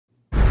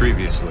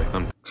Previously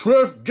on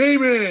Trif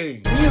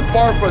Gaming! Me and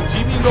Farfa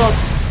teaming up,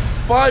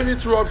 5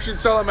 interruption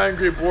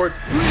Salamangre board,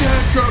 3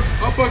 hand traps,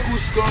 up a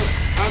Guska,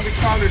 and the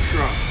counter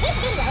trap. This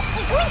video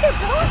is going to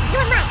blow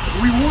your mind.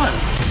 We won!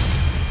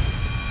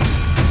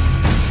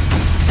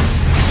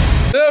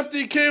 The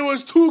FTK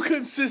was too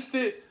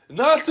consistent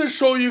not to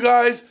show you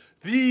guys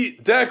the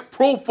deck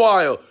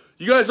profile.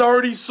 You guys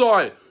already saw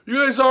it.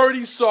 You guys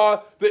already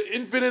saw the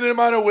infinite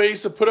amount of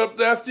ways to put up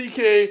the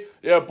FTK.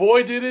 Yeah,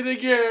 boy did it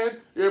again.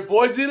 Your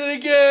boy did it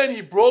again.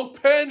 He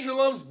broke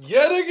pendulums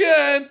yet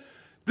again.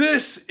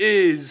 This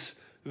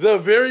is the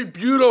very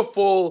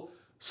beautiful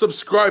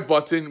subscribe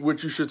button,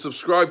 which you should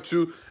subscribe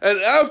to. And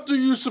after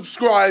you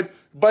subscribe,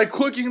 by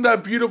clicking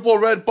that beautiful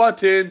red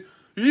button,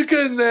 you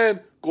can then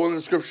go in the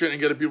description and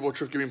get a beautiful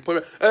Trif Gaming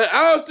playmat. And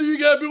after you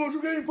get a beautiful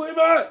Trif Gaming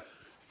playmat,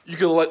 you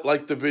can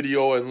like the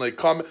video and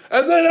comment.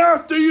 And then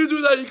after you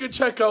do that, you can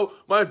check out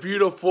my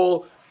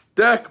beautiful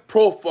deck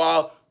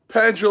profile,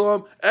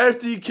 Pendulum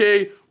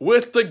Ftk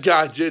with the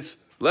gadgets.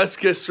 Let's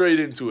get straight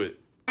into it.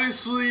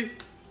 Honestly,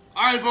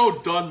 I've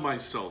outdone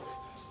myself.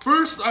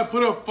 First, I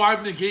put up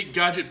 5 negate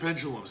gadget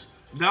pendulums.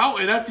 Now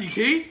in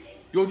FTK,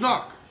 yo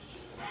knock.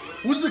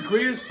 Who's the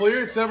greatest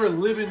player to ever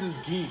live in this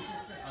game?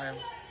 I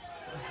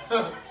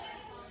am.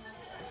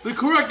 The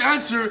correct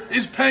answer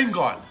is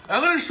Pengon.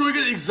 I'm going to show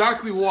you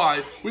exactly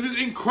why with this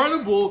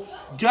incredible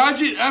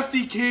Gadget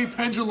FTK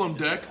Pendulum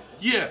deck.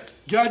 Yeah,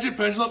 Gadget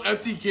Pendulum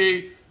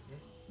FTK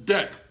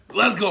deck.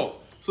 Let's go.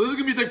 So this is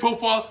going to be deck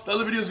profile. The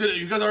other video is going to,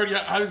 you guys already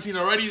haven't seen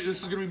already.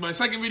 This is going to be my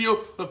second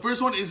video. The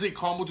first one is a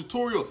combo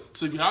tutorial.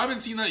 So if you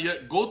haven't seen that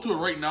yet, go to it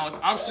right now. It's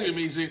absolutely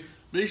amazing.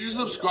 Make sure to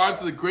subscribe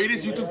to the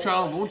greatest YouTube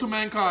channel known to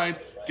mankind.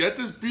 Get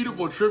this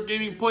beautiful Trif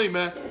Gaming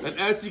playmat and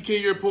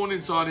FTK your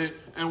opponents on it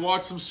and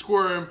watch them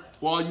squirm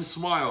while you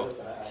smile.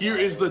 Here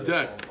is the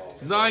deck.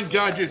 9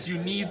 gadgets. You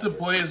need to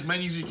play as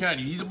many as you can.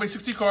 You need to play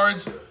 60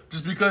 cards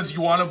just because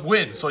you want to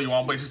win. So you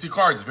want to play 60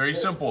 cards. Very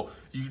simple.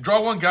 You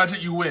draw 1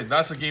 gadget, you win.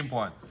 That's the game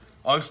plan.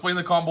 I'll explain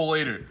the combo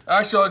later.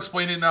 Actually, I'll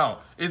explain it now.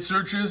 It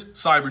searches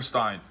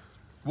Cyberstein.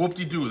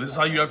 Whoop-de-doo. This is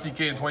how you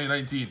FTK in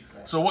 2019.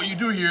 So what you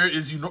do here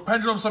is you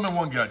pendulum summon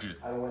 1 gadget.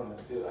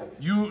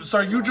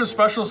 You just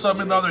special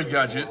summon the other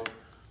gadget.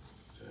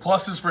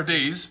 Pluses for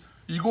days.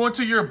 You go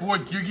into your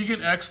board Gear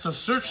Gigan X to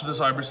search the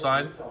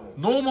Cyberstein.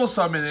 Normal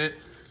summon it.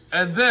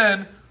 And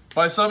then,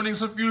 by summoning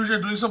some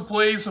fusion, doing some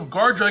plays, some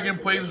guard dragon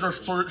plays,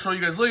 which I'll show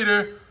you guys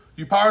later.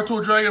 You power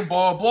tool dragon,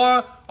 blah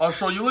blah. I'll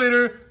show you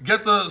later.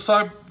 Get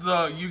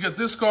you get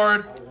this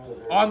card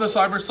on the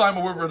Cyberstein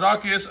with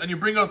Radakis, and you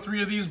bring out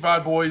 3 of these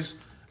bad boys.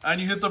 And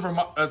you hit them for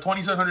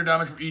 2,700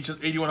 damage for each,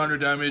 8,100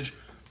 damage.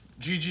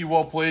 GG,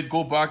 well played.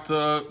 Go back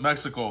to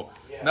Mexico.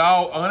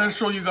 Now, I'm going to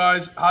show you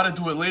guys how to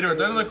do it later at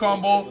the end of the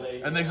combo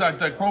and the exact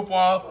deck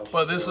profile.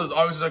 But this is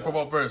obviously deck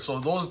profile first. So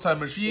those 10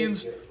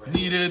 machines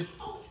needed.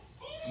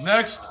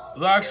 Next,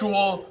 the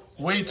actual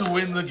way to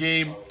win the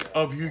game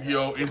of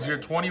Yu-Gi-Oh! Is your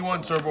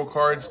 21 turbo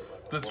cards.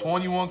 The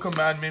 21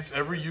 commandments.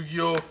 Every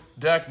Yu-Gi-Oh!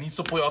 Deck needs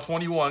to play all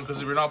 21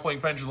 because if you're not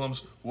playing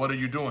pendulums, what are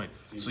you doing?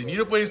 So you need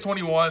to play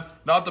 21,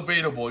 not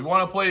debatable. You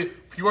want to play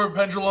pure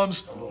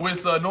pendulums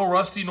with no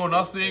rusty, no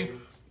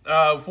nothing,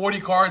 40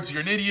 cards,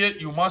 you're an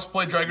idiot. You must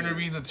play Dragon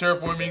Ravines and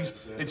Terraformings.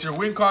 It's your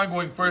win con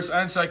going first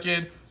and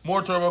second.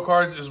 More turbo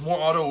cards is more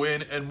auto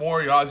win, and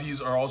more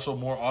Yazis are also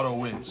more auto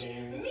wins.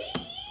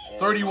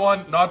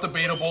 31, not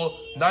debatable.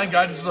 9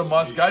 gadgets is a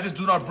must. Gadgets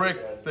do not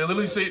brick. They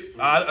literally say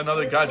add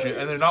another gadget,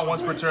 and they're not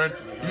once per turn.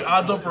 You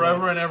add them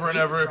forever and ever and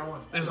ever.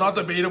 It's not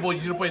debatable.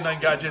 You need to play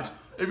 9 gadgets.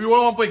 If you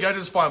want to play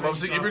gadgets, fine. But I'm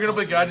saying if you're going to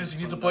play gadgets, you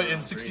need to play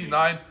in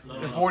 69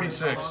 and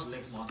 46.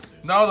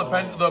 Now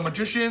the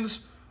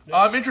magicians.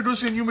 I'm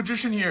introducing a new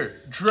magician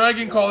here.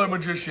 Dragon Collar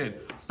Magician.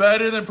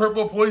 Better than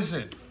Purple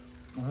Poison.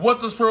 What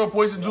does Purple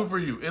Poison do for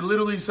you? It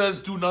literally says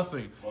do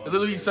nothing. It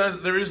literally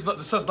says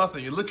it says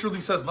nothing. It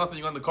literally says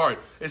nothing on the card.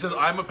 It says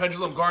I'm a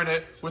Pendulum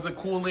Garnet with a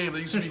cool name that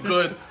used to be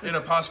good in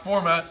a past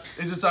format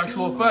is its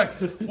actual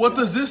effect. What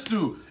does this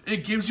do?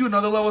 It gives you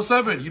another level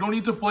 7. You don't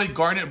need to play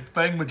Garnet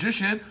Fang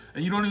Magician,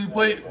 and you don't need to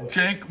play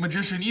Jank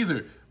Magician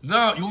either.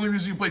 Now, the only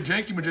reason you play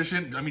Junk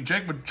Magician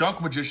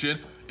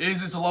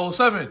is it's a level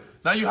 7.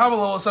 Now you have a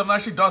level 7 that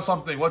actually does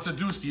something. What's it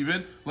do,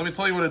 Steven? Let me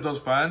tell you what it does,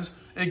 fans.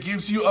 It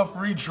gives you a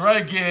free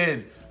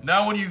dragon.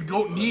 Now when you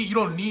don't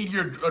need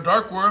your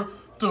Dark Worm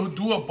to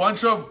do a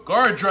bunch of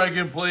guard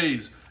dragon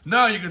plays.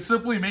 Now you can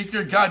simply make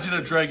your gadget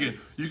a dragon.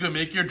 You can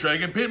make your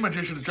dragon paint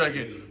magician a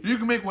dragon. You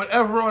can make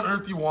whatever on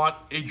earth you want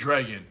a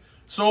dragon.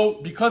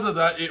 So because of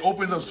that, it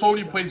opens up so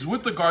many plays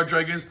with the guard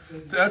dragons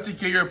to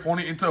FTK your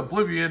opponent into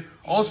oblivion,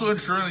 also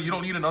ensuring that you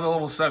don't need another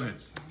level 7.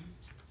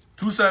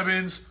 2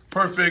 7s,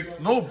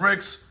 perfect, no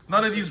bricks,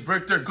 none of these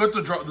brick, they're good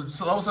to draw. The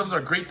level 7s are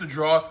great to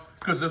draw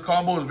because the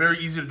combo is very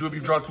easy to do if you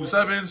draw 2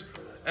 7s.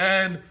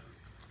 And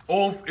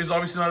Oath is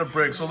obviously not a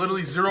brick, so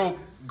literally 0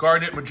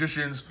 Garnet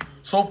Magicians.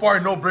 So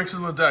far, no bricks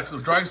in the deck. So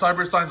drawing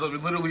Cybersteins are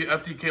literally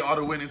FTK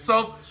auto win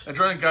itself, and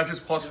drawing gadgets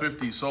plus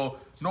 50. So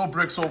no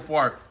bricks so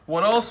far.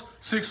 What else?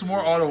 6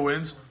 more auto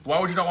wins. Why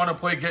would you not want to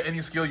play get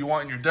any skill you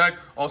want in your deck?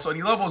 Also,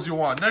 any levels you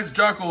want. Next,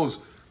 Jackals.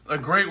 A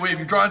great way. If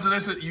you draw into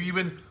this, you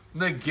even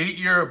negate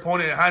your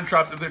opponent hand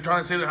trapped. If they're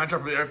trying to save their hand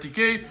trap for their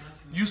FTK,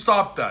 you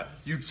stop that.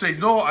 You say,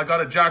 no, I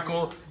got a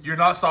Jackal. You're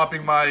not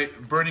stopping my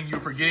burning you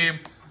for game.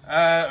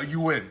 You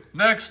win.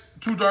 Next,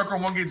 2 Dark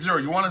Worm, 1 Gate 0.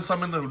 You want to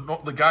summon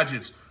the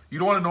gadgets. You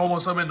don't want to normal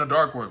summon the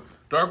Dark Worm.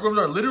 Dark Worms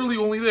are literally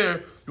only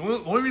there. The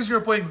only reason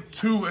you're playing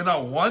 2 and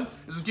not 1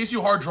 is in case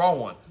you hard draw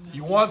 1.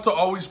 You want to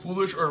always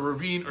Foolish or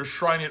Ravine or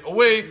Shrine it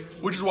away,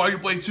 which is why you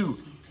play 2.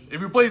 If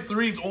you play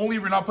 3, it's only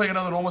if you're not playing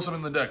another normal summon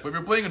in the deck. But if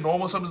you're playing a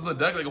normal summons in the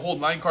deck, like a whole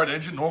 9-card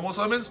engine normal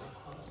summons,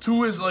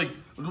 2 is like,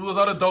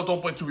 without a doubt,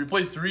 don't play 2. If you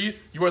play 3,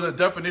 you are the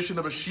definition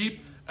of a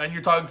sheep, and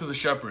you're talking to the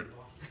shepherd.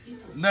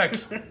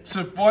 Next,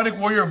 Symphonic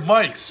Warrior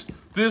Mics.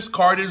 This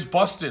card is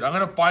busted. I'm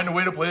going to find a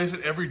way to play this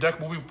in every deck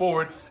moving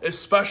forward,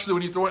 especially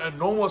when you throw in a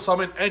normal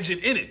summon engine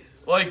in it.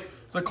 Like,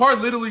 the card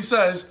literally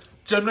says,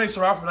 Gemini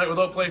Seraphonite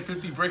without playing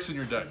 50 bricks in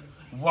your deck.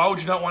 Why would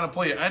you not want to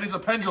play it? And it's a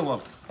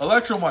Pendulum,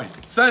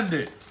 Electromite, Send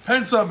It,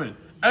 Pen Summon,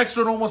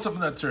 extra normal summon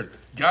that turn.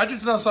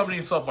 Gadget's not summoning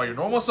itself by your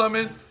normal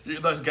summon,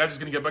 that gadget's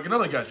going to get back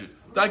another gadget.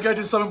 That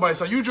gadget's summoned by a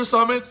Yugioh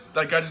summon,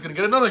 that gadget's going to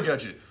get another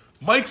gadget.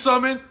 Mic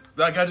summon,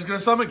 that gadget's going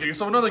to summon, get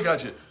yourself another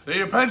gadget. Then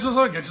your pencil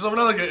summon, get yourself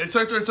another gadget,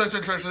 etc, etc,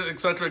 etc,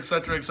 etc,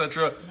 etc,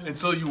 etc,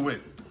 until you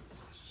win.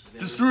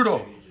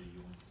 Destrudo.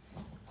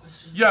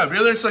 Yeah,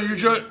 really,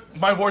 Yugioh,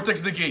 my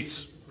Vortex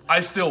negates. I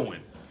still win.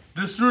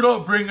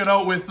 Destrudo, bring it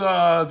out with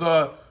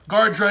the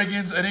Guard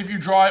Dragons, and if you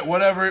draw it,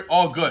 whatever,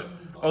 all good.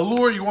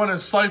 Allure, you want to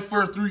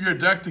cipher through your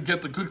deck to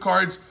get the good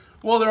cards.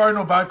 Well, there are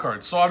no bad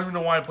cards, so I don't even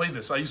know why I played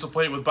this. I used to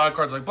play it with bad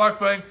cards like Black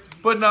Fang,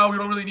 but now we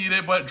don't really need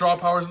it, but draw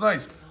power is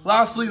nice.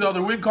 Lastly, the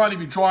other win con, if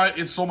you draw it,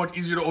 it's so much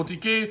easier to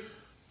OTK.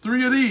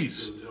 3 of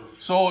these.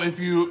 So if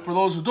you, for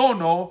those who don't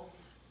know,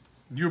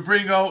 you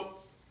bring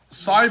out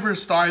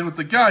Cyberstein with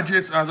the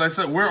gadgets. As I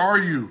said, where are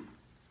you?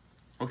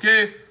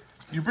 Okay?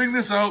 You bring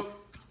this out.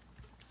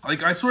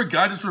 Like, I swear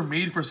gadgets were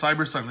made for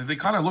Cyberstein. Like, they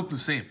kind of look the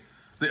same.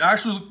 They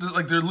actually look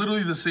like they're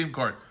literally the same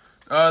card.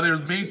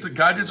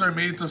 Gadgets are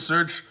made to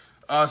search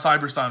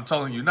Cyberstein, I'm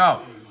telling you.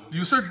 Now,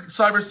 you search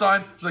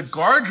Cyberstein, the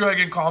Guard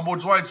Dragon combo, which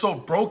is why it's so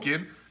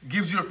broken,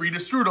 gives you a free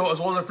Destrudo as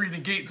well as a free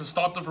negate to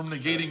stop them from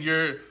negating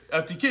your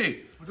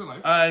FTK.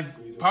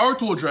 And Power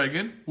Tool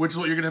Dragon, which is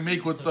what you're going to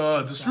make with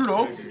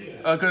Destrudo,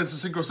 because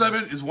it's a Synchro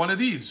 7, is one of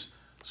these.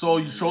 So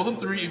you show them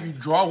 3. If you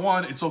draw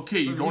 1, it's okay.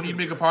 You don't need to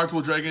make a Power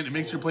Tool Dragon. It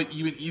makes your play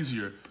even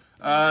easier.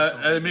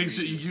 And it makes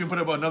you can put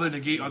up another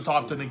negate on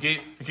top to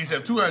negate in case you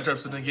have 2 hand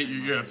traps to negate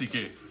your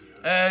FTK.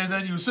 And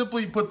then you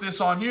simply put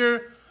this on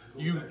here.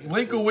 You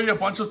link away a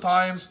bunch of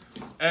times,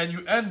 and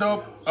you end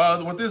up.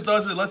 What this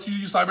does is it lets you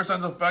use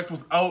Cyberstein's effect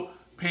without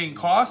paying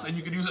costs, and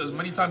you can use it as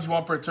many times you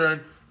want per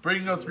turn.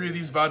 Bringing out 3 of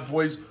these bad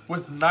boys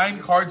with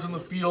 9 cards in the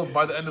field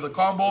by the end of the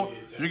combo.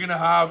 You're gonna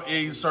have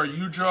a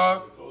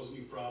Yugioh.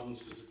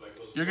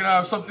 You're gonna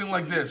have something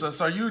like this: a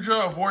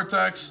Yugioh, a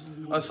Vortex,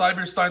 a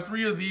Cyberstein,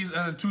 3 of these,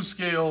 and then 2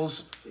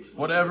 scales,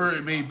 whatever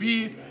it may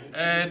be.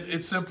 And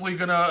it's simply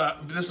gonna,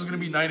 this is gonna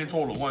be 9 in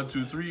total. 1,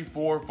 2, 3,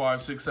 4,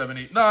 5, 6, 7,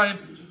 8,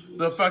 9.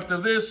 The effect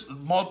of this,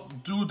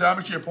 do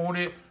damage to your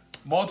opponent,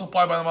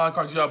 multiply by the amount of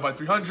cards you have by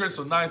 300.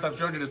 So 9 times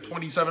 300 is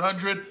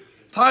 2,700.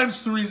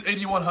 Times 3 is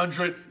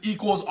 8,100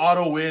 equals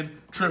auto win,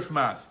 Trif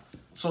math.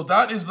 So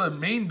that is the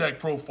main deck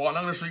profile. And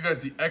I'm gonna show you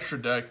guys the extra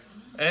deck.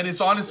 And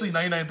it's honestly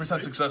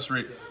 99% success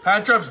rate.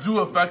 Hand traps do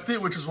affect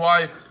it, which is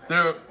why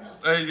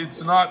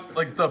it's not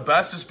like the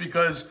best, just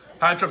because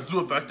hand traps do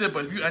affect it.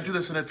 But if you enter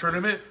this in a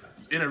tournament,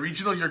 in a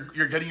regional,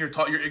 you're getting your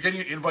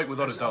invite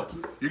without a doubt.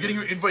 You're getting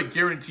your invite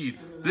guaranteed.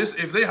 This,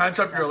 if they hand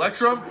trap your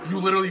Electrum, you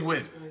literally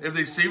win. If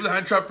they save the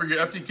hand trap for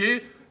your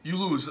FTK, you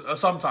lose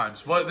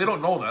sometimes. But they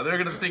don't know that. They're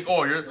gonna think,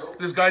 oh,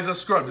 this guy's a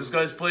scrub. This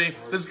guy's playing.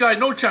 This guy,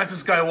 no chance.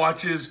 This guy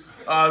watches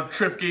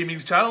Trif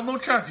Gaming's channel. No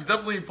chance. He's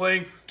definitely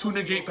playing 2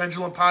 negate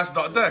Pendulum Pass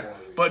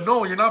deck. But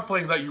no, you're not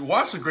playing that. You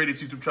watch the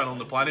greatest YouTube channel on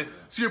the planet,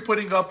 so you're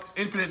putting up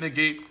infinite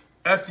negate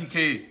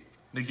FTK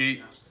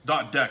negate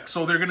deck.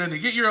 So they're gonna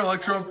negate your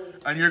Electrum,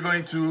 and you're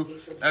going to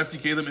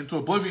FTK them into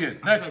oblivion.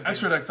 Next,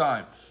 extra deck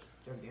time.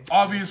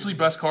 Obviously,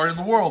 best card in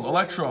the world,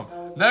 Electrum.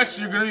 Next,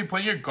 you're gonna be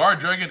playing your Guard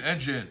Dragon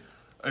engine.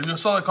 And you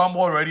saw the combo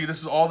already. This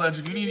is all the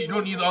engine you need. You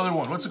don't need the other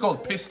one. What's it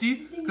called?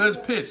 Pisty? Because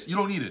it's piss. You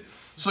don't need it.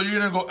 So you're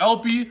gonna go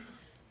LP.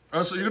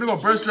 So you're gonna go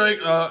Burst Drake.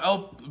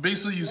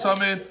 Basically, you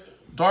summon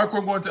Dark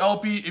Worm going to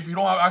LP. If you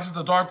don't have access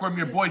to Dark Worm,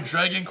 your boy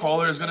Dragon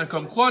Caller is gonna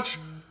come clutch.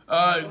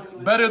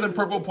 Better than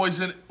Purple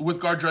Poison with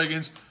Guard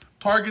Dragons.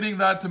 Targeting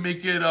that to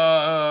make it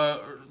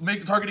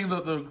targeting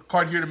the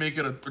card here to make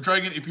it a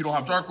dragon if you don't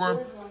have Dark Worm.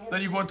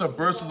 Then you go into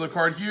Burst with the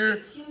card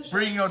here,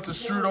 bringing out the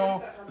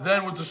Destrudo.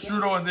 Then with the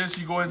Destrudo and this,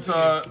 you go into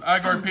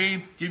Agar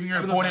Pain, giving your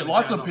opponent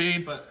lots of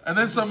pain, and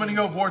then summoning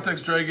out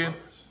Vortex Dragon.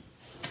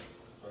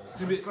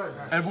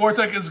 And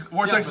Vortex is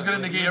going to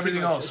negate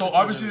everything else. So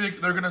obviously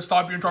they're going to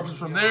stop your interruptions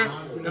from there.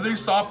 If they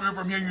stop you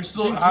from here, you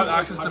still have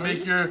access to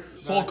make your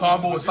whole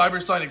combo with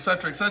Cyberstein,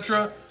 etc,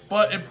 etc.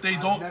 But if they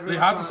don't, they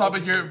have to stop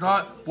it here. If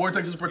not,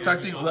 Vortex is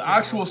protecting the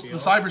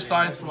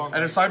Cyberstein,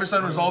 and if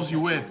Cyberstein resolves, you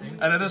win.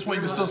 And at this point,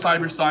 you can still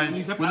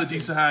Cyberstein with a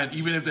decent hand,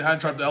 even if they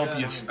hand trap the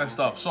LP and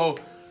stuff. So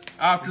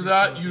After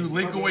that, you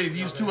link away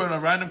these two and a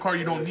random card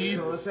you don't need.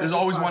 There's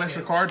always one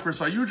extra card for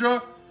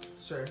Yugioh.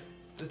 Sure.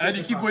 And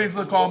you keep going into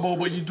the combo,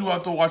 but you do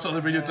have to watch the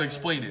other video to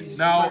explain it.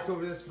 Now,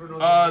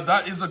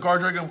 that is a Guard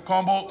Dragon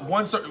combo.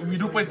 We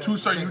do play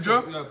 2-star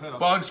Yugioh,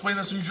 but I'll explain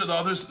this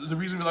Yugioh, the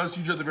reason we last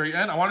Yugioh at the very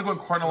end. I want to go in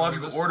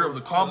chronological order of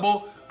the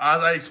combo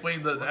as I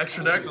explain the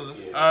extra deck.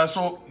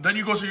 So then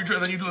you go to Yugioh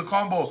and then you do the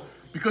combo.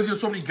 Because you have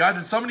so many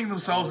gadgets summoning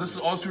themselves, this is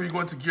also where you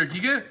go into Gear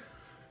Giga.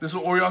 This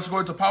is where you also go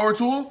into Power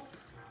Tool.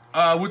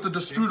 With the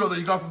Destrudo that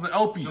you got from the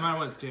LP.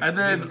 And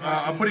then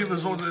I'm putting the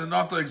zones in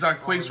not the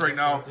exact place right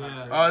now.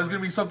 It's going to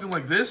be something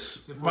like this.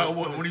 But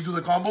when you do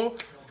the combo,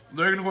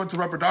 they're going to go into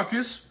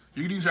Reprodocus.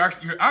 You can use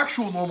your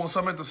actual normal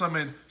summon to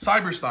summon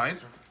Cyberstein.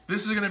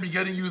 This is going to be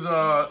getting you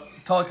the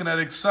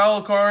Telekinetic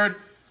Cell card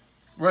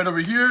right over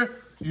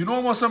here. You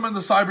normal summon the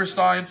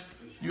Cyberstein.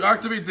 You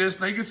activate this.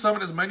 Now you can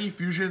summon as many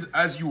fusions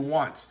as you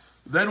want.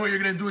 Then what you're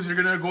going to do is you're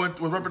going to go in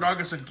with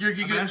Reprodocus and Gear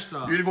Giga.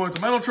 You're going to go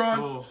into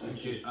Metaltron.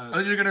 And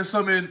then you're going to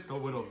summon...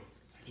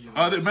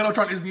 the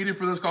Metaltron is needed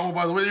for this combo,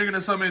 by the way. You're going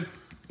to summon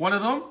one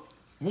of them.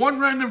 One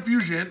random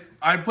fusion.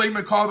 I'm playing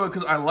Mikaba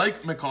because I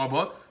like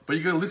Mikaba. But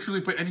you can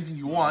literally play anything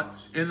you want.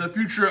 In the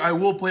future, I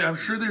will play... I'm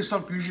sure there's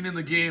some fusion in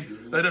the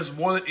game that does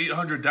more than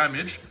 800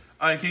 damage.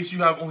 In case you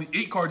have only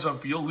 8 cards on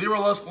field. Lyra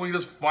Lusk only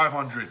does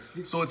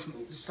 500. So it's...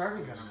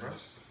 Starving gun, bro.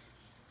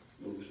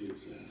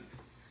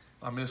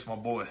 I miss my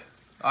boy.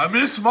 I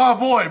miss my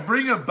boy.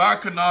 Bring him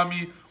back,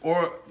 Konami,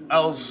 or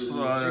else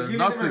nothing.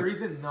 Them a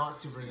reason not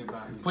to bring it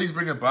back. Please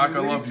bring it back. I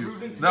love you.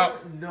 Now,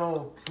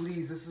 no,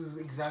 please. This is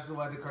exactly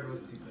why the card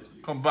was stupid.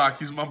 Come back.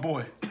 He's my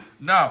boy.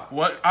 Now,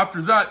 what?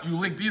 After that, you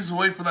link these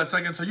away for that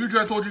second Yugioh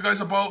I told you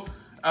guys about,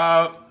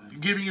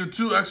 giving you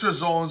 2 extra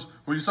zones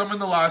where you summon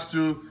the last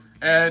 2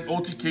 and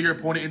OTK your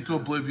opponent into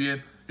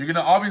Oblivion. You're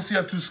gonna obviously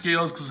have 2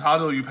 scales because how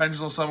do you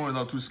pendulum summon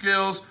without 2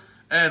 scales?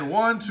 And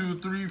 1, 2,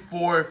 3,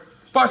 4.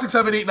 5, 6,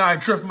 7, 8, 9,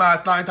 Trif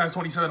math, 9 times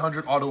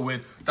 2700 auto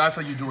win. That's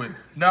how you do it.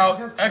 Now,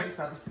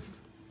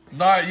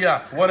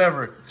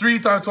 whatever. 3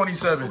 times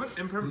 27.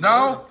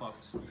 Now,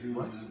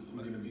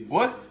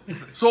 what?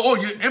 So, oh,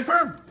 you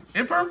Imperm?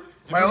 Imperm?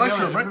 My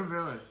Electrum, right?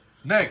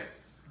 Neg,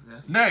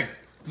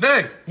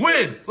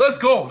 win! Let's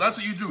go. That's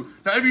what you do.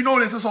 Now, if you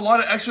notice, there's a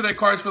lot of extra deck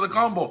cards for the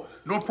combo.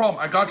 No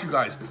problem. I got you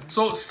guys.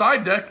 So,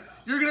 side deck.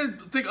 You're going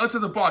to think outside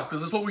the box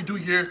because that's what we do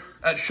here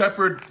at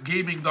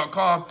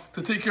shepherdgaming.com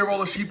to take care of all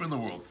the sheep in the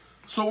world.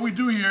 So what we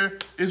do here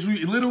is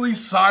we literally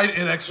side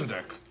an extra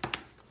deck.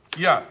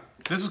 Yeah,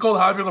 this is called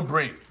having a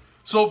brain.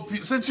 So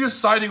since you're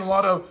siding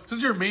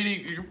since you're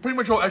maining, you're pretty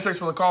much all extra decks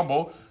for the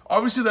combo.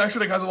 Obviously the extra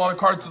deck has a lot of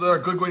cards that are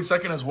good going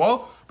second as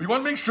well. But you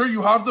want to make sure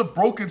you have the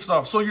broken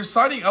stuff. So you're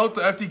siding out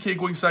the FTK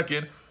going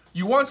second.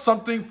 You want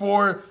something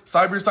for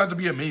Cyberstein to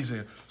be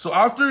amazing. So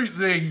after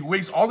they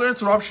waste all their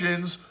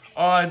interruptions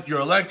on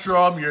your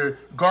Electrum, your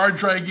Guard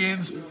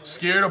Dragons,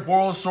 Scared of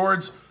Boral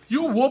Swords,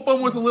 you whoop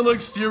them with a little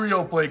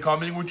Exterio play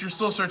coming, which you're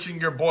still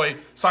searching your boy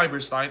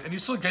Cyberstein, and you're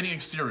still getting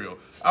Exterio.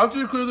 After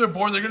you clear their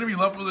board, they're gonna be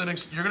left with an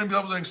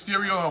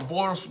Exterio, a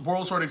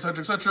Boral Sword, etc.,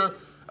 etc.,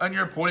 and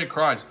your opponent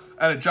cries.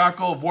 And a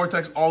Jackal,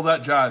 Vortex, all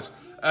that jazz.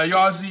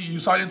 Yazi, you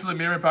side into the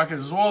Mirror package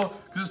as well,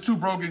 because it's 2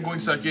 broken going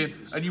second,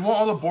 and you want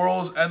all the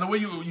Borals, and the way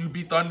you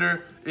beat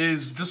Thunder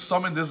is just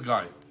summon this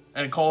guy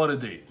and call it a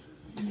day.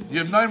 You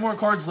have 9 more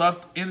cards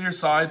left in your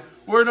side,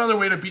 or another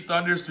way to beat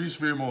Thunder is 3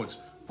 Sphere modes.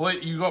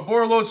 You got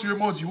Boraload, Sphere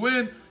modes, you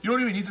win. You don't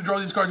even need to draw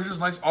these cards, they're just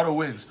nice auto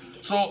wins.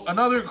 So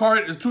another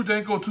card is 2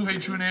 Denko, 2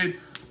 Heichunade.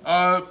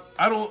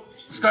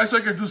 Sky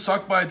Striker do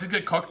suck, but I did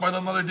get cucked by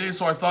them the other day,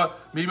 so I thought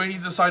maybe I need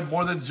to decide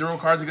more than 0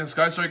 cards against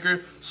Sky Striker.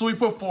 So we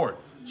put 4.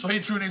 So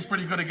Heichunade is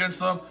pretty good against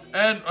them.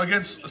 And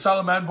against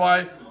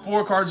Salamanbai,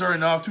 4 cards are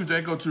enough. 2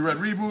 Denko, 2 Red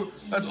Reboot.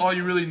 That's all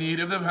you really need.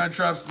 If they have hand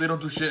traps, they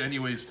don't do shit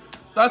anyways.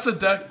 That's a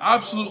deck,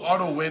 absolute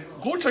auto win.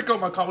 Go check out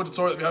my combo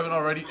tutorial if you haven't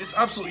already. It's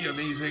absolutely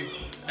amazing.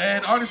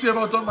 And honestly, I've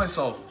outdone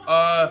myself.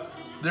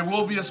 There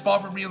will be a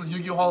spot for me in the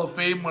Yu-Gi-Oh! Hall of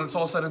Fame when it's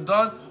all said and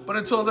done. But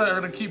until then,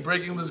 I'm going to keep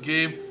breaking this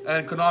game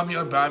and Konami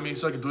unban me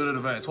so I can do it at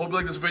events. Hope you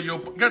like this video.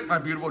 Get my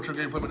beautiful trick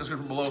gameplay in the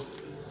description below.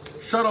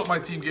 Shout out my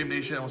team Game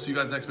Nation, and we'll see you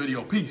guys next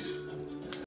video. Peace.